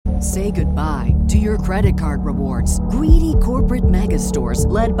Say goodbye to your credit card rewards. Greedy corporate mega stores,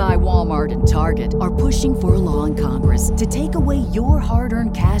 led by Walmart and Target, are pushing for a law in Congress to take away your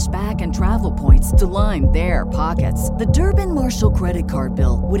hard-earned cash back and travel points to line their pockets. The Durbin-Marshall credit card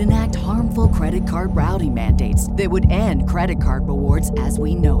bill would enact harmful credit card routing mandates that would end credit card rewards as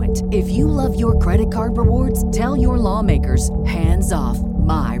we know it. If you love your credit card rewards, tell your lawmakers, hands off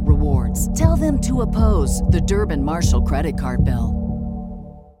my rewards. Tell them to oppose the Durbin-Marshall credit card bill.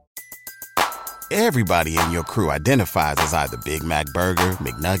 Everybody in your crew identifies as either Big Mac Burger,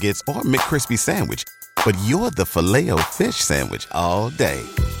 McNuggets, or McCrispy Sandwich. But you're the Filet-O-Fish Sandwich all day.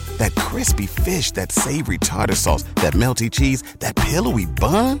 That crispy fish, that savory tartar sauce, that melty cheese, that pillowy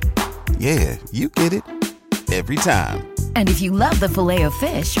bun. Yeah, you get it. Every time. And if you love the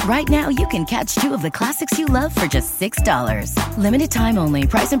Filet-O-Fish, right now you can catch two of the classics you love for just $6. Limited time only.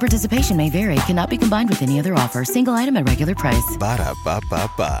 Price and participation may vary. Cannot be combined with any other offer. Single item at regular price.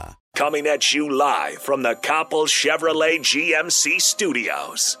 Ba-da-ba-ba-ba. Coming at you live from the Coppel Chevrolet GMC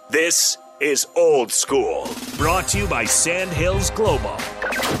studios. This is Old School, brought to you by Sandhills Global.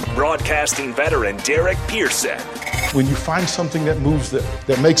 Broadcasting veteran Derek Pearson. When you find something that moves them,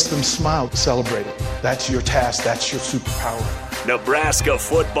 that makes them smile, celebrate it. That's your task. That's your superpower. Nebraska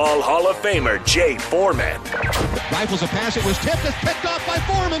Football Hall of Famer Jay Foreman. Rifles a pass. It was tipped. It's picked off by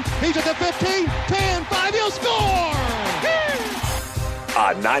Foreman. He's at the 15, 10, 5. He'll score!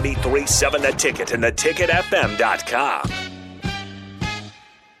 On 93.7 The Ticket and theticketfm.com.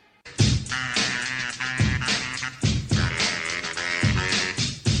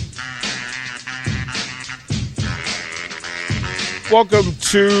 Welcome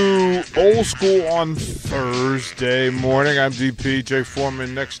to Old School on Thursday morning. I'm DP, Jay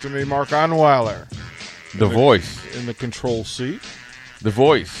Foreman. Next to me, Mark Onweiler. The voice in the control seat. The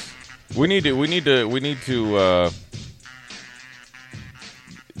voice. We need to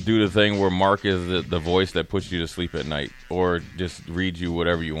do the thing where Mark is the voice that puts you to sleep at night, or just reads you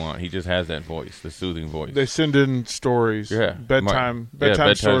whatever you want. He just has that voice, the soothing voice. They send in stories. Yeah, bedtime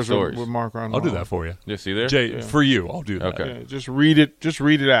stories with Mark Onweiler. I'll do that for you. Yeah, see there, Jay. For you, I'll do that. Okay, yeah, just read it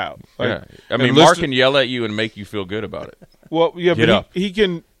out. Like, I mean, Mark can yell at you and make you feel good about it. Well, yeah, Get but up. He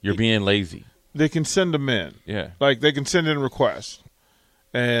can. You're being lazy. They can send them in. Yeah, like they can send in requests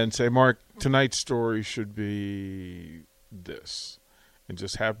and say, Mark, tonight's story should be this. And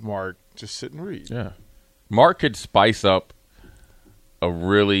just have Mark just sit and read. Yeah, Mark could spice up a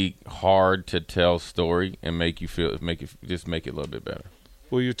really hard to tell story and make it a little bit better.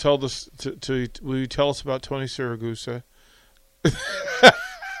 Will you tell us? Will you tell us about Tony Siragusa?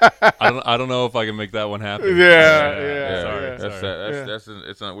 I don't know if I can make that one happen. Yeah. Sorry. That's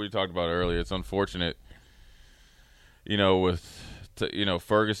not what we talked about earlier. It's unfortunate, with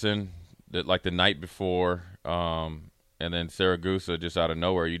Ferguson that like the night before. And then Siragusa just out of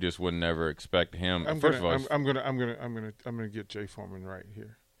nowhere, you just would never expect him. I'm gonna get Jay Foreman right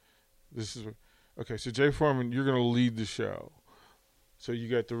here. This is okay. So Jay Foreman, you're gonna lead the show. So you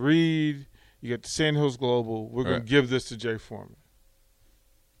got the read, you got the Sandhills Global. We're gonna give this to Jay Foreman.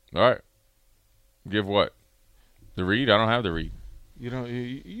 All right. Give what? The read? I don't have the read. You know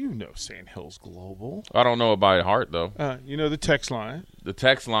Sandhills Global. I don't know it by heart though. You know the text line. The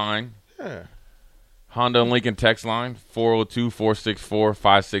text line. Yeah. Honda and Lincoln text line,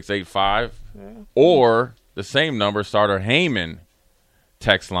 402-464-5685. Yeah. Or the same number, Starter Heyman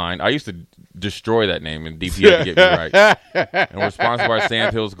text line. I used to destroy that name, and DP had to get me right. And we're sponsored by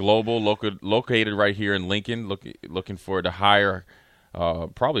Sandhills Global, located right here in Lincoln, looking for to hire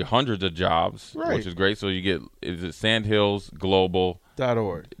probably hundreds of jobs, which is great. So you get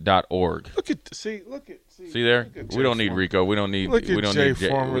sandhillsglobal.org. See there? We don't need Rico. We don't need. Look at we don't Jay need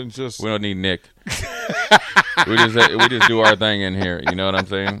Foreman. We don't need Nick. we just do our thing in here. You know what I'm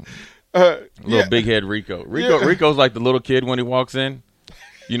saying? Little big head Rico. Rico's like the little kid when he walks in.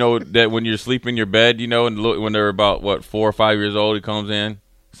 You know that when you're asleep in your bed, and when they're about 4 or 5 years old, he comes in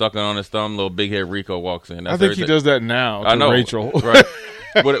sucking on his thumb. Little big head Rico walks in. I think he does that now. I know, Rachel. Right?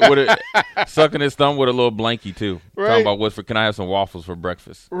 Sucking his thumb with a little blankie too. Right. Talking about can I have some waffles for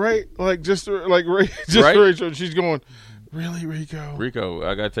breakfast? Right, just right? Rachel. She's going, really, Rico? Rico,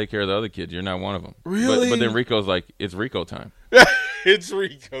 I got to take care of the other kids. You're not one of them. Really? But then Rico's like, it's Rico time. It's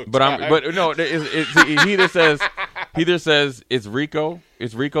Rico time. But no, he either says it's Rico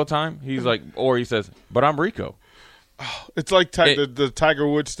time. He's like, or he says, but I'm Rico. Oh, it's like the Tiger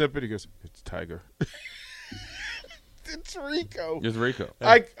Woods snippet. He goes, it's Tiger. It's Rico. It's Rico.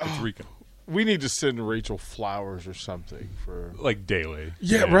 It's Rico. We need to send Rachel flowers or something for daily.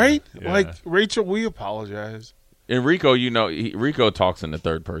 Yeah, right. Yeah. Rachel, we apologize. And Rico, Rico talks in the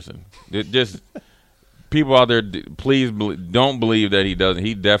third person. people out there, please don't believe that he doesn't.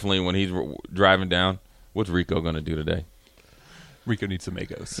 He definitely, when he's driving down, what's Rico going to do today? Rico needs some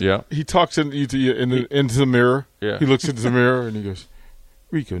Magos. Yeah. He talks into the mirror. Yeah. He looks into the mirror and he goes,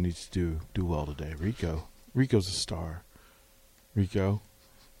 Rico needs to do well today. Rico's a star. Rico,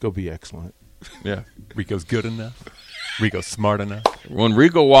 go be excellent. Yeah. Rico's good enough. Rico's smart enough. When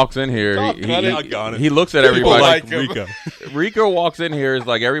Rico walks in here, he looks at everybody. Like Rico. Rico walks in here is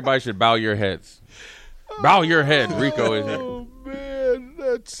like everybody should bow your heads. Bow your head. Rico is here. Oh, man.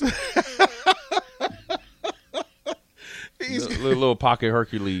 That's He's little pocket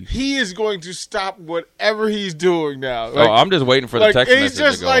Hercules. He is going to stop whatever he's doing now. Like, I'm just waiting for the text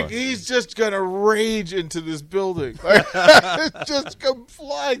message to go on. He's just going to rage into this building. Just come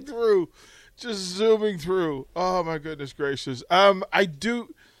flying through. Just zooming through. Oh, my goodness gracious. There's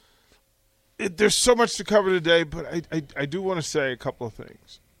so much to cover today, but I do want to say a couple of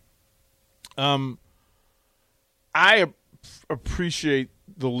things. I appreciate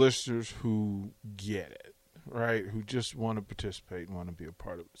the listeners who get it. Right, who just want to participate and want to be a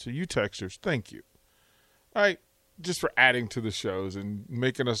part of it. So you texters, thank you. All right, just for adding to the shows and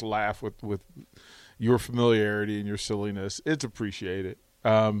making us laugh with your familiarity and your silliness. It's appreciated.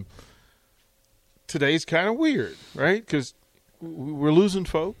 Today's kind of weird, right? Because we're losing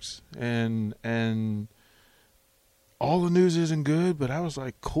folks and all the news isn't good, but I was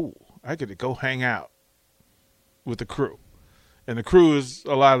like, cool. I get to go hang out with the crew. And the crew is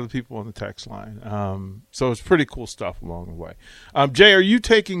a lot of the people on the text line. So it's pretty cool stuff along the way. Jay, are you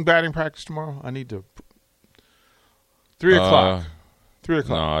taking batting practice tomorrow? I need to. 3 o'clock. 3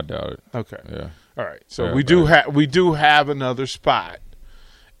 o'clock. No, I doubt it. Okay. Yeah. All right. So Yeah, we do have another spot.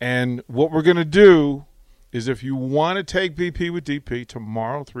 And what we're going to do is if you want to take BP with DP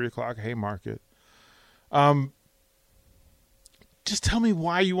tomorrow, 3 o'clock, Haymarket, just tell me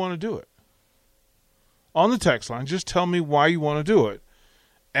why you want to do it. On the text line, just tell me why you want to do it.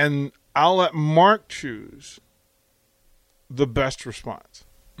 And I'll let Mark choose the best response.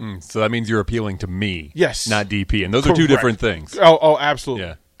 So that means you're appealing to me. Yes. Not DP. And those Correct. are two different things. Oh, absolutely.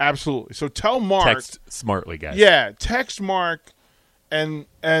 Yeah. Absolutely. So tell Mark. Text smartly, guys. Yeah, text Mark and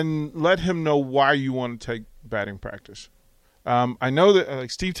let him know why you want to take batting practice. I know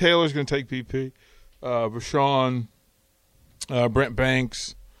that Steve Taylor's going to take BP. Rashawn, Brent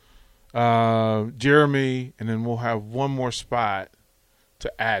Banks, Jeremy, and then we'll have one more spot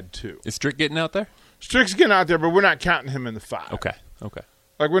to add to. Is Strick getting out there? Strick's getting out there, but we're not counting him in the 5. Okay.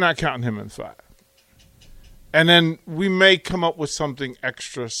 Like, we're not counting him in 5. And then we may come up with something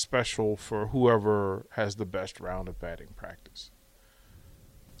extra special for whoever has the best round of batting practice.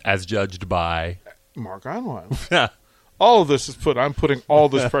 As judged by Mark Onweiler. All of this is I'm putting all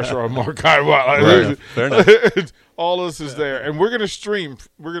this pressure on Mark Onweiler. Right. Fair enough. All of this is there. And we're going to stream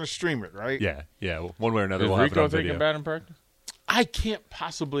it, right? Yeah. One way or another, Is we'll have it Rico on taking video. batting practice? I can't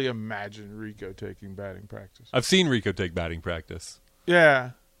possibly imagine Rico taking batting practice. I've seen Rico take batting practice.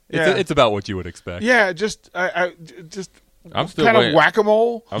 Yeah. It's about what you would expect. Yeah, just I'm still kind waiting. of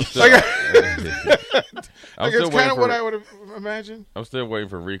whack-a-mole. I'm still. It's waiting kind of for, what I would imagine. I'm still waiting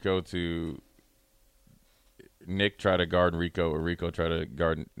for Rico to Nick try to guard Rico or Rico try to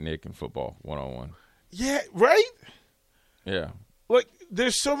guard Nick in football 1-on-1. Yeah, right? Yeah. Like,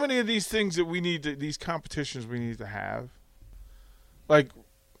 there's so many of these things that these competitions we need to have. Like,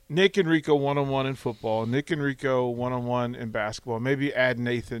 Nick and Rico 1-on-1 in football, Nick and Rico 1-on-1 in basketball. Maybe add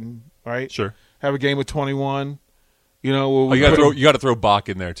Nathan, right? Sure. Have a game of 21. You know, where You got to throw Bach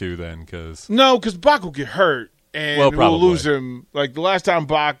in there too, then, because Bach will get hurt and we'll lose him. Like the last time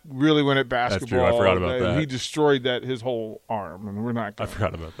Bach really went at basketball, That's true. I forgot about that. He destroyed his whole arm, and we're not. I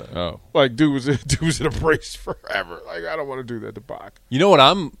forgot about that. Oh, like dude was in a brace forever. Like I don't want to do that to Bach. You know what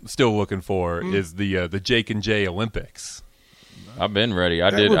I'm still looking for is the Jake and Jay Olympics. I've been ready. I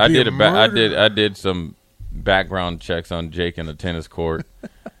did some background checks on Jake in the tennis court.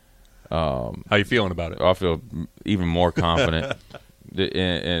 How you feeling about it? I feel even more confident.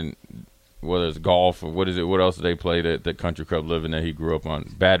 And whether it's golf or what else do they play that the country club living that he grew up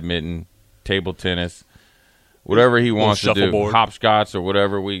on? Badminton, table tennis, whatever he wants to do. Hopscotch or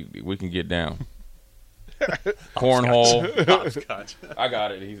whatever we can get down. Cornhole. Hopscotch. I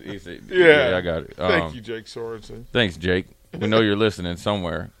got it. He's Yeah, I got it. Thank you, Jake Sorensen. Thanks, Jake. We know you're listening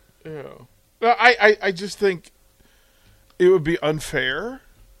somewhere. Yeah. No, I just think it would be unfair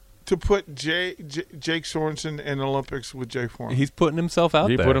to put Jake Sorensen in the Olympics with Jay Foreman. He's putting himself out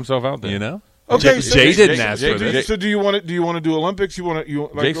there. He put himself out there. You know? Okay, Jay didn't ask for this. So do you want to do Olympics? Jake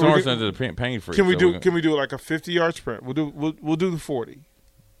Sorensen's a pain freak. Can we do it like a 50-yard sprint? We'll do the 40.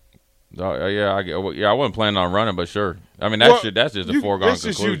 Yeah, I wasn't planning on running, but sure. I mean, that's just a foregone conclusion. That's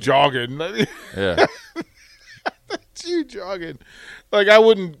just you jogging. Yeah. That's you jogging. Like, I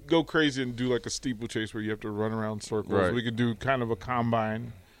wouldn't go crazy and do like a steeplechase where you have to run around circles. Right. We could do kind of a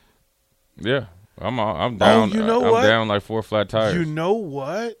combine. Yeah. I'm down. You know I'm what? down like 4 flat tires. You know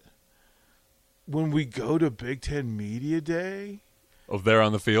what? When we go to Big Ten Media Day. Oh, they're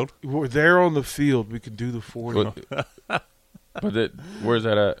on the field? We're there on the field. We could do the 40. But where's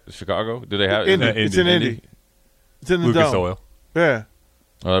that at? Chicago? Do they have It's in Indy. It's in the Lucas Dome. Oil. Yeah.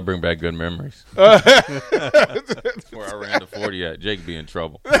 Oh, that bring back good memories. That's where I ran the 40 at. Jake be in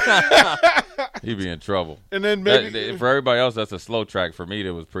trouble. He'd be in trouble. And then maybe for everybody else, that's a slow track. For me,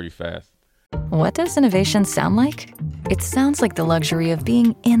 that was pretty fast. What does innovation sound like? It sounds like the luxury of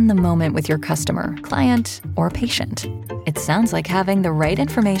being in the moment with your customer, client, or patient. It sounds like having the right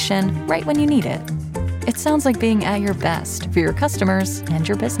information right when you need it. It sounds like being at your best for your customers and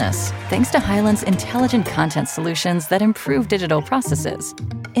your business. Thanks to Highland's intelligent content solutions that improve digital processes,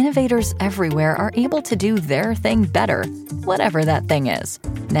 innovators everywhere are able to do their thing better, whatever that thing is.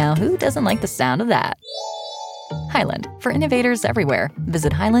 Now, who doesn't like the sound of that? Highland, for innovators everywhere.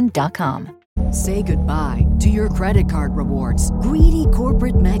 Visit highland.com. Say goodbye to your credit card rewards. Greedy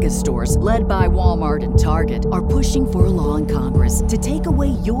corporate mega stores, led by Walmart and Target, are pushing for a law in Congress to take away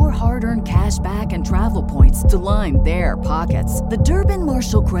your hard-earned cash back and travel points to line their pockets. The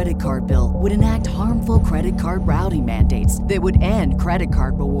Durbin-Marshall credit card bill would enact harmful credit card routing mandates that would end credit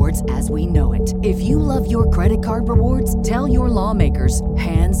card rewards as we know it. If you love your credit card rewards, tell your lawmakers,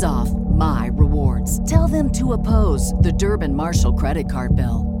 hands off my rewards. Tell them to oppose the Durbin-Marshall credit card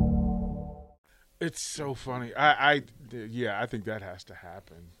bill. it's so funny. I think that has to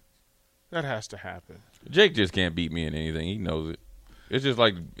happen. That has to happen. Jake just can't beat me in anything. He knows it. It's just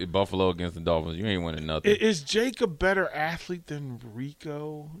like Buffalo against the Dolphins. You ain't winning nothing. Is Jake a better athlete than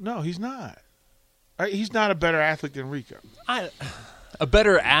Rico? No, he's not. He's not a better athlete than Rico. A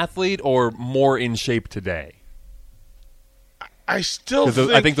better athlete or more in shape today? I still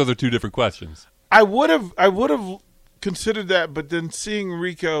think, I think those are two different questions. I would have considered that, but then seeing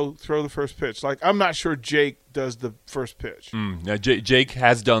Rico throw the first pitch, like I'm not sure Jake does the first pitch. Now, Jake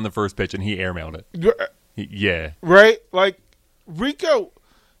has done the first pitch and he airmailed it. Yeah. Right? Like Rico,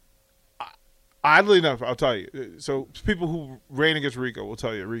 oddly enough, I'll tell you. So people who ran against Rico will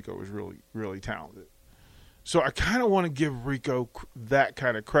tell you Rico was really, really talented. So I kind of want to give Rico that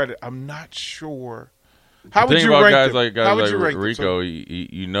kind of credit. I'm not sure. How would you rank guys him? like How would you rank Rico? him?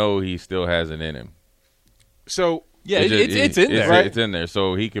 You know he still has it in him. So yeah, it's in there. Right? It's in there,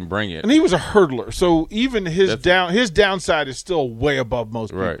 so he can bring it. And he was a hurdler, so even his downside is still way above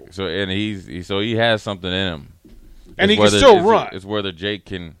most people. Right. So and he has something in him, and he can still run. It's whether Jake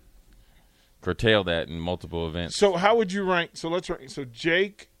can curtail that in multiple events. So how would you rank? So let's rank. So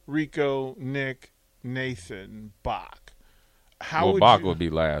Jake, Rico, Nick, Nathan, Bach. Bach would be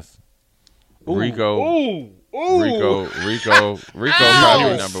last. Ooh. Rico. Ooh. Rico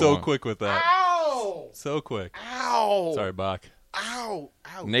probably number so one. quick with that. Ow! So quick. Ow! Sorry, Bach. Ow!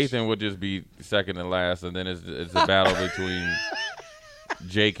 Ouch. Nathan would just be second and last, and then it's a battle between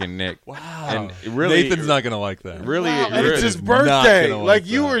Jake and Nick. Wow. And really, Nathan's not going to like that. Really, Wow. And really it's his not birthday. gonna Like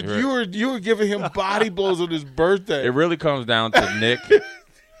like you that. were giving him body blows on his birthday. it really comes down to Nick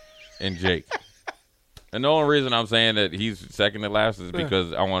and Jake. And the only reason I'm saying that he's second and last is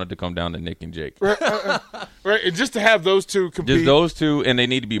because I wanted to come down to Nick and Jake. Right. And just to have those two compete. Just those two, and they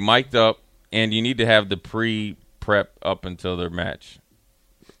need to be mic'd up, and you need to have the pre-prep up until their match.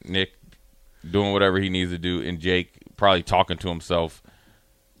 Nick doing whatever he needs to do, and Jake probably talking to himself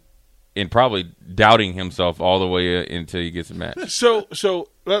and probably doubting himself all the way until he gets a match. So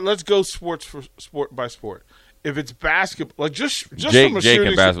let's go sport by sport. If it's basketball, like just Jake from a shooting,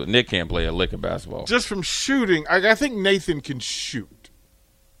 and basketball. Nick can't play a lick of basketball. just from shooting, I think Nathan can shoot.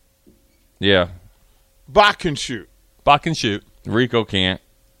 Yeah. Bach can shoot. Bach can shoot. Rico can't.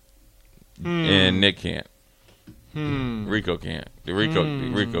 And Nick can't. Rico can't.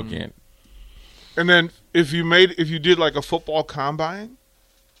 Rico can't. And then if you did like a football combine,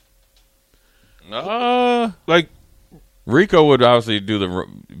 like Rico would obviously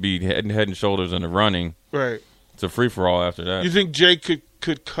be head and shoulders in the running. right. It's a free for all after that. You think Jake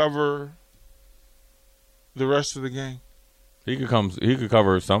could cover the rest of the game? He could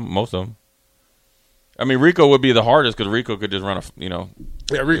cover most of them. I mean, Rico would be the hardest because Rico could just run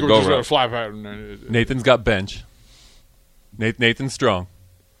Yeah, Rico go just right. run a fly pattern. Nathan's got bench. Nathan's strong.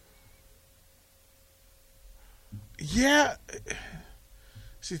 Yeah.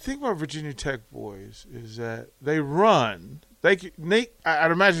 See, the thing about Virginia Tech boys is that they run.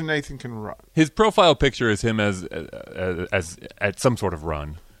 I'd imagine Nathan can run. His profile picture is him as at some sort of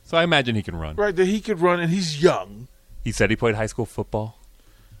run. So I imagine he can run. Right, that he could run, and he's young. He said he played high school football.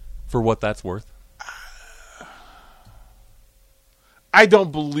 For what that's worth. I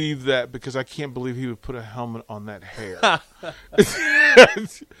don't believe that because I can't believe he would put a helmet on that hair.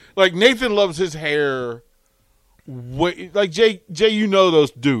 Like Nathan loves his hair. Like Jay, you know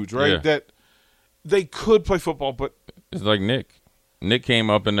those dudes, right? Yeah. That they could play football, but It's like Nick. Nick came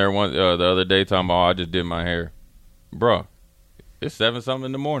up in there the other day talking about, I just did my hair. Bruh, it's 7-something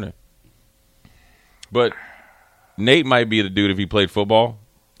in the morning. But Nate might be the dude if he played football.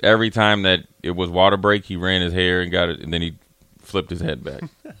 Every time that it was water break, he ran his hair and got it, and then he flipped his head back.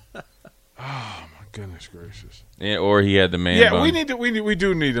 oh my goodness gracious! Or he had the man. Yeah, bun. we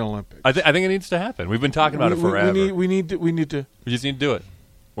do need an Olympics. I think it needs to happen. We've been talking about it forever. We need to. We just need to do it.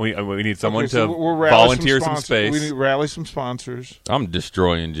 We need someone Okay, so to we'll rally volunteer some sponsors. space. We need to rally some sponsors. I'm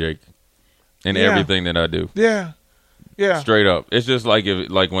destroying Jake in Yeah. everything that I do. Yeah. Straight up. It's just like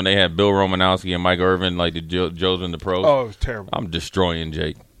when they had Bill Romanowski and Mike Irvin, like the Joe's in the pros. Oh, it was terrible. I'm destroying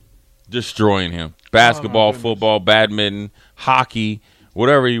Jake. Destroying him. Basketball, football, badminton, hockey,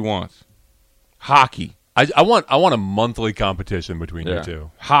 whatever he wants. Hockey. I want a monthly competition between you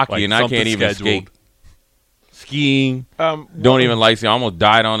two. Hockey, Like and I can't something even scheduled. skate. Skiing. Don't even like skiing. I almost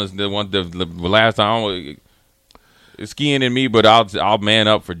died on this the last time. Skiing in me, but I'll man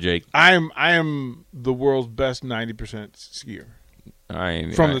up for Jake. I am the world's best 90% skier.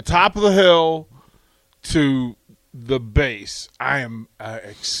 From the top of the hill to the base, I am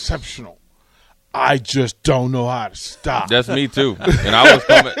exceptional. I just don't know how to stop. That's me too. And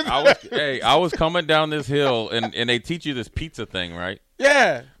I was coming down this hill, and they teach you this pizza thing, right?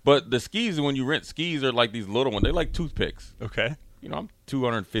 Yeah. But the skis, when you rent skis, are like these little ones. They're like toothpicks. Okay. I'm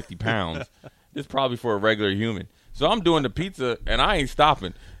 250 pounds. It's probably for a regular human. So I'm doing the pizza, and I ain't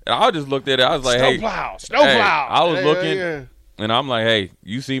stopping. And I just looked at it. I was like, snowplow. I was looking, and I'm like, hey,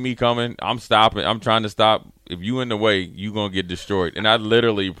 you see me coming. I'm stopping. I'm trying to stop. If you in the way, you going to get destroyed. And I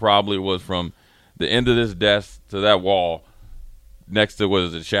literally probably was from the end of this desk to that wall next to, what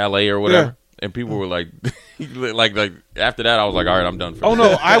is it, Chalet or whatever. Yeah. And people were like, like after that, I was like, all right, I'm done for Oh, this.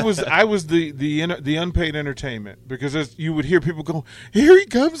 no, I was the unpaid entertainment because you would hear people go, here he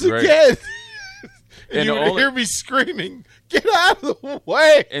comes again. And you would hear me screaming, get out of the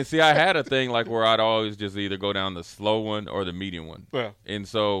way. And see, I had a thing like where I'd always just either go down the slow one or the medium one. Yeah. And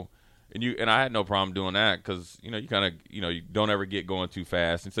so, and I had no problem doing that because, you kind of, you don't ever get going too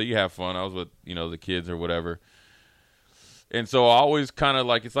fast. And so you have fun. I was with, the kids or whatever. And so I always kind of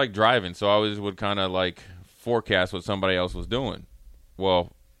like, it's like driving. So I always would kind of like forecast what somebody else was doing.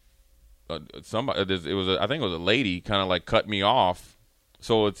 Well, I think it was a lady kind of like cut me off.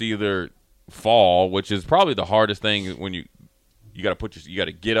 So it's either fall, which is probably the hardest thing when you got to you got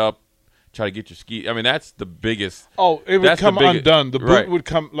to get up, try to get your ski. I mean, that's the biggest. Oh, it would come undone. The boot would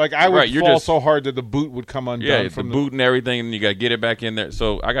come, like I would fall so hard that the boot would come undone. Yeah, from the boot and everything, and you got to get it back in there.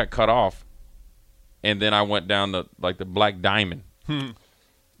 So I got cut off, and then I went down the Black Diamond. Nope.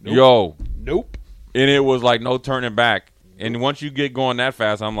 Yo. Nope. And it was like no turning back. And once you get going that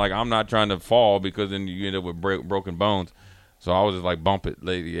fast, I'm like, I'm not trying to fall because then you end up with broken bones. So I was just like, bump it,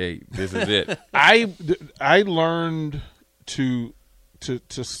 lady. Hey, this is it. I learned to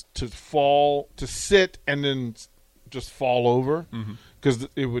fall, to sit, and then just fall over because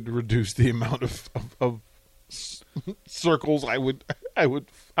it would reduce the amount of circles I would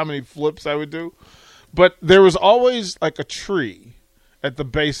how many flips I would do. But there was always like a tree at the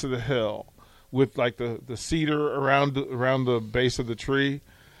base of the hill with like the cedar around the base of the tree.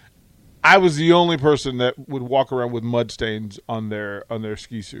 I was the only person that would walk around with mud stains on their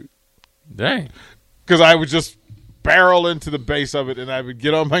ski suit. Dang. Because I would just barrel into the base of it, and I would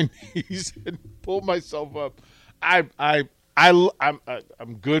get on my knees and pull myself up. I'm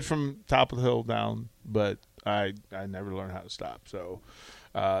good from top of the hill down, but I never learned how to stop. So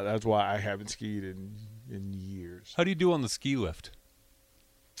that's why I haven't skied in years. How do you do on the ski lift?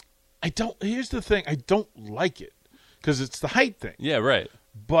 I don't. Here's the thing. I don't like it because it's the height thing. Yeah, right.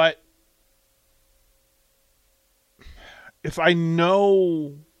 But if I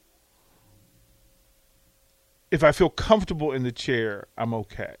feel comfortable in the chair, I'm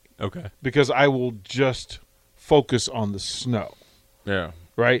okay. Okay. Because I will just focus on the snow. Yeah.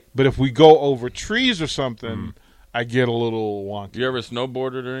 Right? But if we go over trees or something, I get a little wonky. You ever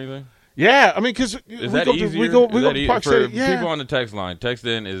snowboarded or anything? Yeah. I mean, because we go to Park City. Yeah. People on the text line, text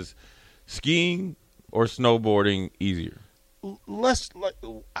in, is skiing or snowboarding easier?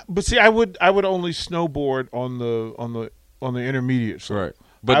 But see, I would only snowboard on the intermediate slope. Right.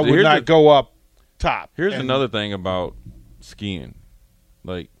 But I would not go up top. Here's another thing about skiing.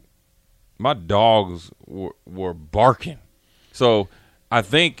 Like, my dogs were barking. So I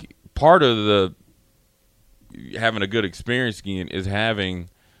think part of the having a good experience skiing is having,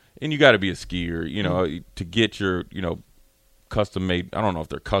 and you got to be a skier, you know, to get your, you know, custom made. I don't know if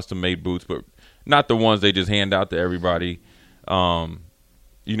they're custom made boots, but not the ones they just hand out to everybody.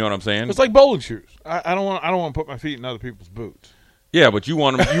 You know what I'm saying? It's like bowling shoes. I don't want to put my feet in other people's boots. Yeah, but you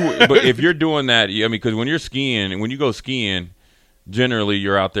want them. But if you're doing that, I mean, because when you're skiing, when you go skiing, generally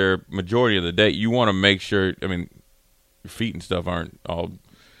you're out there majority of the day. You want to make sure. I mean, your feet and stuff aren't all.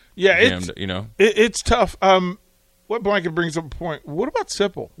 Yeah, jammed, you know, it's tough. What blanket brings up a point? What about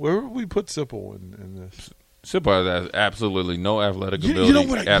Sipple? Where would we put Sipple in this? Sipple has absolutely no athletic ability. You know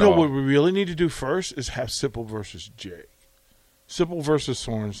what? What we really need to do first is have Sipple versus Jake. Sipple versus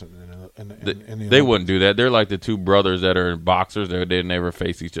Sorensen. They wouldn't do that. They're like the two brothers that are boxers. They never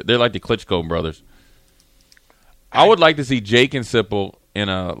face each other. They're like the Klitschko brothers. I would like to see Jake and Sipple in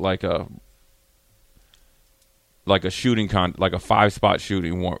a shooting like a 5-spot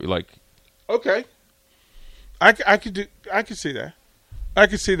shooting war. Like, okay, I could see that. I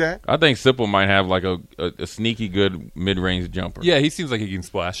could see that. I think Sipple might have like a sneaky good mid-range jumper. Yeah, he seems like he can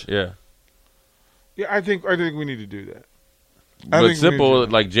splash. Yeah. Yeah, I think we need to do that. But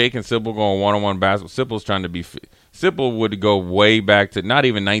Sipple, like Jake and Sipple going one-on-one basketball. Sipple's trying to be. Sipple would go way back to not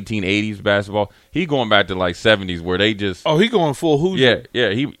even 1980s basketball. He going back to like 70s where they just. Oh, he going full Hoosier. Yeah.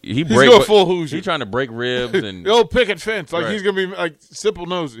 He's going full Hoosier. He's trying to break ribs and the old picket fence. Like right. He's gonna be like Sipple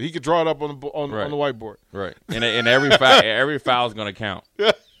knows it. He could draw it up on the whiteboard. Right. And every foul's gonna count.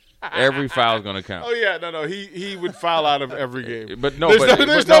 Every foul's gonna count. Oh yeah, no. He would foul out of every game. But no,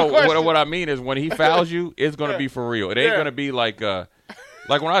 what I mean is when he fouls you, it's gonna be for real. It ain't gonna be like when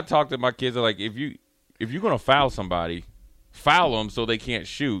I talk to my kids, they're like if you're gonna foul somebody, foul them so they can't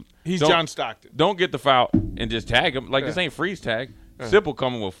shoot. He's John Stockton. Don't get the foul and just tag him. Like this ain't freeze tag. Sipple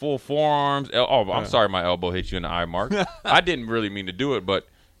coming with full forearms. I'm sorry, my elbow hit you in the eye mark. I didn't really mean to do it, but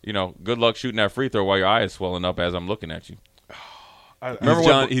you know, good luck shooting that free throw while your eye is swelling up as I'm looking at you.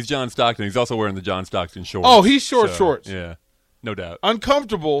 He's John Stockton. He's also wearing the John Stockton shorts. Oh, he's shorts. Yeah, no doubt.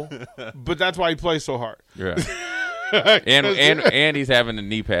 Uncomfortable, but that's why he plays so hard. Yeah. and he's having the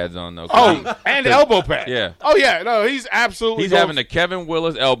knee pads on though. And elbow pads. Yeah. Oh yeah. No, he's absolutely. He's having the Kevin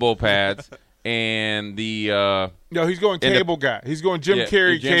Willis elbow pads and the. No, he's going cable guy. He's going Jim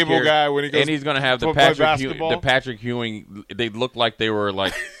Carrey cable guy when he goes. And he's going to have the Patrick Ewing. They look like they were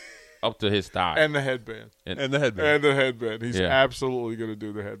like. Up to his thigh. And the headband. And the headband. He's absolutely going to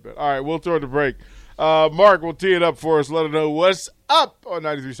do the headband. All right, we'll throw the break. Mark will tee it up for us. Let him know what's up on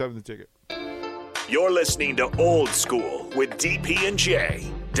 93.7 The Ticket. You're listening to Old School with DP and J.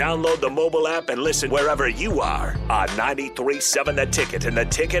 Download the mobile app and listen wherever you are on 93.7 The Ticket and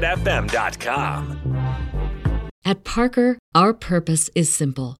theticketfm.com. At Parker, our purpose is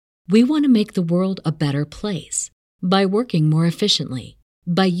simple. We want to make the world a better place by working more efficiently,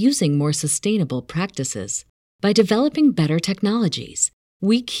 by using more sustainable practices, by developing better technologies.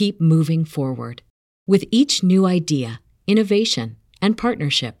 We keep moving forward. With each new idea, innovation, and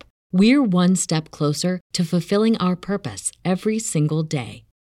partnership, we're one step closer to fulfilling our purpose every single day.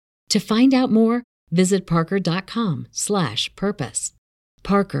 To find out more, visit parker.com/purpose.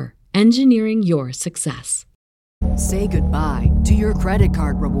 Parker, engineering your success. Say goodbye to your credit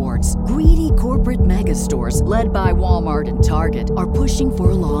card rewards. Greedy corporate mega stores, led by Walmart and Target, are pushing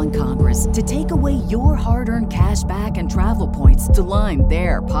for a law in Congress to take away your hard-earned cash back and travel points to line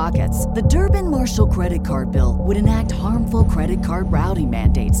their pockets. The Durbin-Marshall credit card bill would enact harmful credit card routing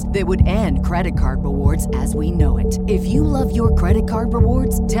mandates that would end credit card rewards as we know it. If you love your credit card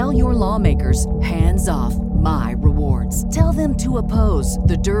rewards, tell your lawmakers, hands off my rewards. Tell them to oppose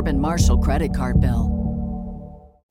the Durbin-Marshall credit card bill.